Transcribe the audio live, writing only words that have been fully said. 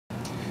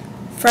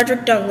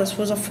Frederick Douglass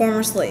was a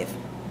former slave,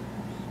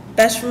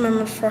 best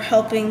remembered for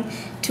helping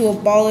to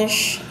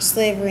abolish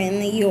slavery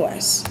in the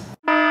U.S.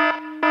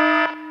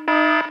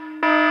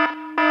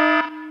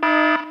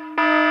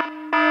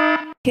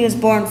 He was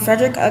born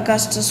Frederick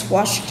Augustus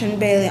Washington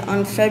Bailey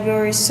on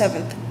February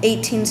 7,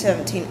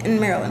 1817, in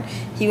Maryland.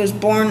 He was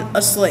born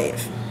a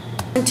slave.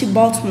 He went to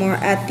Baltimore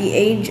at the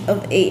age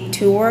of 8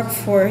 to work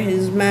for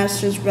his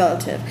master's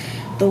relative.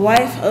 The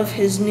wife of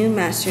his new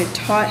master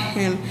taught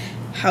him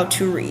how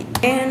to read.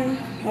 He ran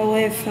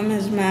away from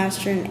his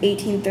master in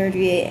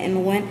 1838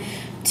 and went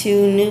to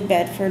New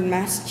Bedford,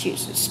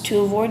 Massachusetts.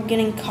 To avoid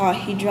getting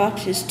caught, he dropped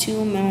his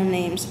two middle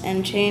names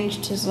and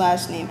changed his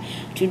last name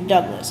to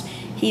Douglass.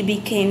 He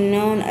became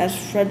known as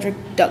Frederick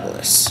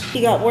Douglass.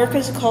 He got work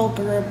as a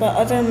caulker, but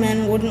other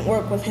men wouldn't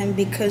work with him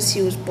because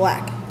he was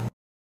black.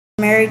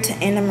 Married to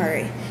Anna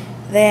Murray.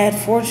 They had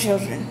 4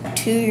 children.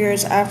 2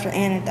 years after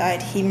Anna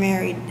died, he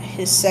married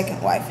his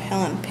second wife,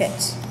 Helen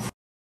Pitts.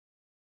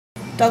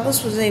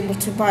 Douglass was able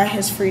to buy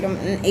his freedom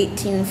in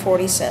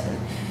 1847.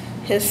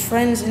 His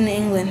friends in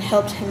England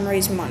helped him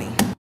raise money.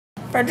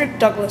 Frederick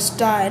Douglass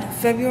died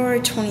February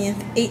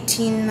 20th,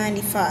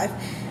 1895,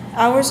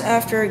 hours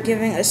after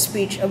giving a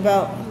speech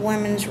about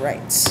women's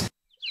rights.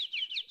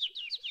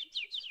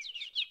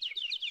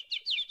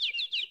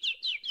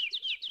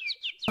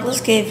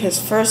 Douglass gave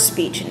his first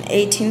speech in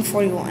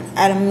 1841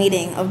 at a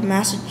meeting of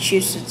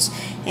Massachusetts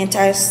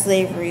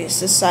Anti-Slavery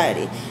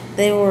Society.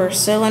 They were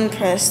so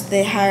impressed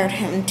they hired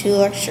him to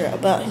lecture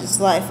about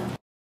his life.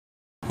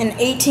 In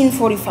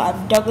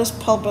 1845, Douglass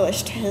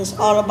published his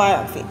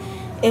autobiography.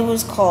 It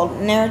was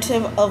called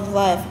Narrative of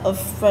Life of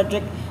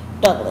Frederick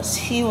Douglass.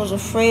 He was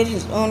afraid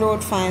his owner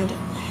would find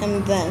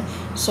him then,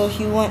 so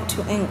he went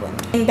to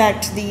England. Came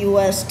back to the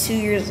U.S. 2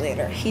 years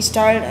later. He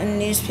started a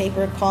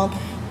newspaper called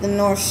the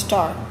North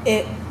Star.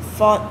 It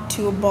fought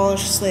to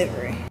abolish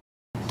slavery.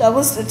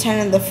 Douglass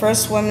attended the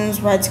first Women's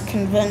Rights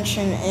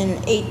Convention in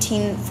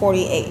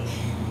 1848.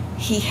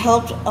 He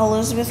helped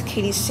Elizabeth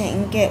Cady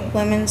Stanton get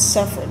women's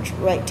suffrage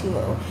right to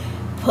vote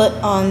put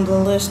on the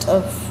list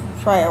of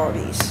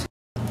priorities.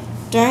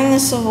 During the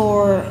Civil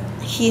War,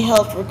 he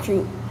helped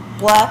recruit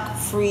black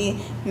free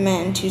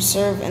men to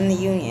serve in the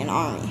Union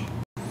Army.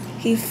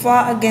 He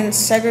fought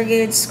against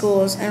segregated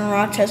schools in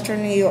Rochester,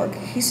 New York.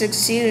 He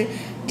succeeded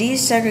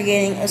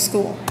desegregating a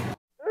school.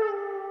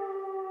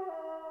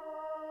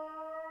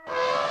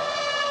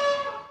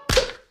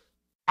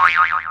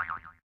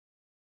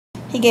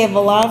 He gave a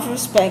lot of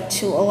respect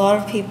to a lot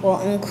of people,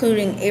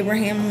 including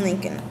Abraham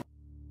Lincoln.